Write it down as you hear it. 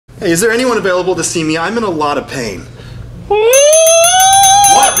Hey, is there anyone available to see me? I'm in a lot of pain.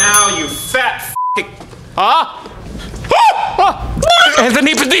 What now, you fat f***ing... Huh?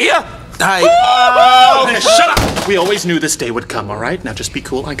 Anthony Padilla! Hi. Okay, shut up! We always knew this day would come, all right? Now just be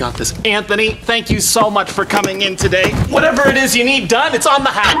cool, I got this. Anthony, thank you so much for coming in today. Whatever it is you need done, it's on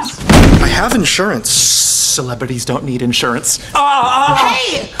the house. I have insurance. Celebrities don't need insurance. Hey,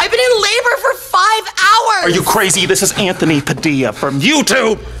 I've been in labor for 5 hours. Are you crazy? This is Anthony Padilla from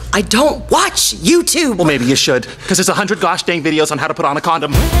YouTube. I don't watch YouTube. Well, maybe you should, because there's 100 gosh dang videos on how to put on a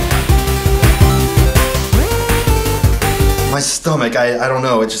condom. My stomach, I don't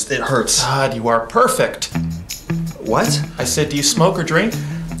know, it hurts. God, you are perfect. What? I said, do you smoke or drink?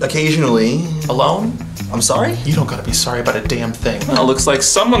 Occasionally. Alone? I'm sorry? You don't gotta be sorry about a damn thing. Well, looks like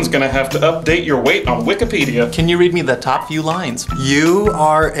someone's gonna have to update your weight on Wikipedia. Can you read me the top few lines? U-R-A-Q-T.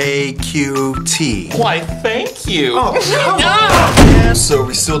 Why, thank you. Oh, come on. So are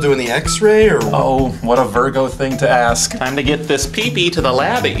we still doing the x-ray or what? Oh, what a Virgo thing to ask. Time to get this pee-pee to the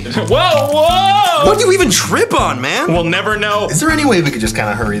labby. Whoa, whoa! What do you even trip on, man? We'll never know. Is there any way we could just kind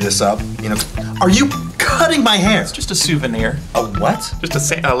of hurry this up? You know, are you cutting my hair? It's just a souvenir. A what? Just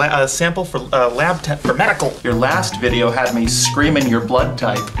a sample for lab test for medical. Your last video had me screaming your blood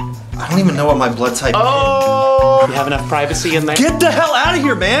type. I don't even know what my blood type is. Oh! You have enough privacy in there? Get the hell out of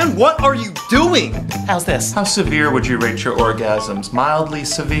here, man! What are you doing? How's this? How severe would you rate your orgasms? Mildly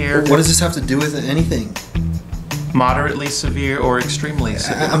severe? What does this have to do with anything? Moderately severe or extremely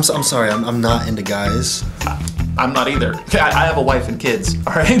severe? I'm sorry, I'm not into guys. I'm not either. I have a wife and kids,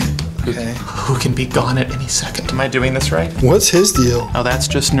 all right? Okay. Who can be gone at any second. Am I doing this right? What's his deal? Oh, that's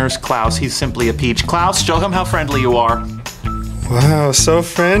just Nurse Klaus. He's simply a peach. Klaus, show him how friendly you are. Wow, so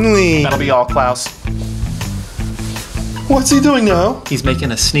friendly. That'll be all, Klaus. What's he doing now? He's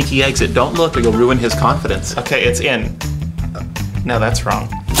making a sneaky exit. Don't look or you'll ruin his confidence. Okay, it's in. No, that's wrong.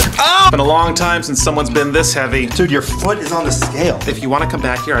 Oh! It's been a long time since someone's been this heavy. Dude, your foot is on the scale. If you want to come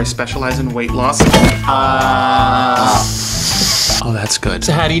back here, I specialize in weight loss. Oh, that's good.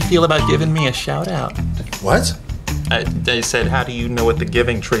 So how do you feel about giving me a shout out? What? I said, how do you know what the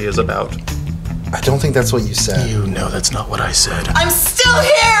giving tree is about? I don't think that's what you said. You know that's not what I said. I'm still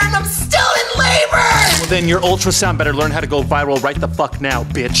here and I'm still in labor. Well, then your ultrasound better learn how to go viral right the fuck now,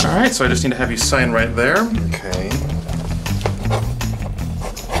 bitch. All right, so I just need to have you sign right there. Okay.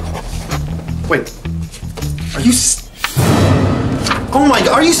 Wait. Are you... Oh my God,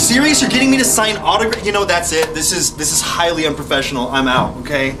 are you serious? You're getting me to sign autograph? You know, that's it. This is highly unprofessional. I'm out,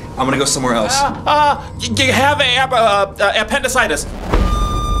 okay? I'm gonna go somewhere else. You have appendicitis.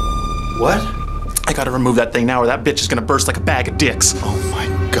 What? I gotta remove that thing now or that bitch is gonna burst like a bag of dicks. Oh my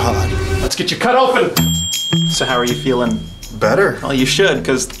God. Let's get you cut open. So how are you feeling? Better. Well, you should,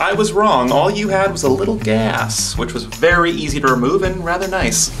 because I was wrong. All you had was a little gas, which was very easy to remove and rather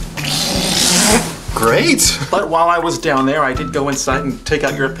nice. Great. But while I was down there, I did go inside and take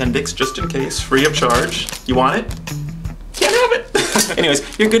out your appendix just in case, free of charge. You want it? Can't have it. Anyways,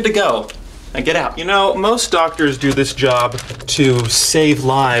 you're good to go. Now get out. You know, most doctors do this job to save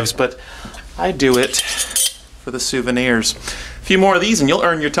lives, but I do it for the souvenirs. A few more of these and you'll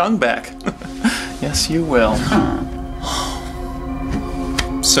earn your tongue back. Yes, you will.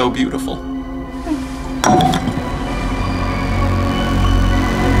 So beautiful.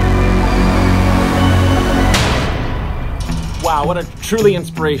 Wow, what a truly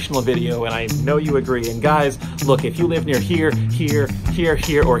inspirational video, and I know you agree. And guys, look, if you live near here,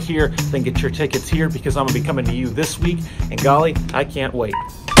 or here, then get your tickets here because I'm gonna be coming to you this week, and golly, I can't wait.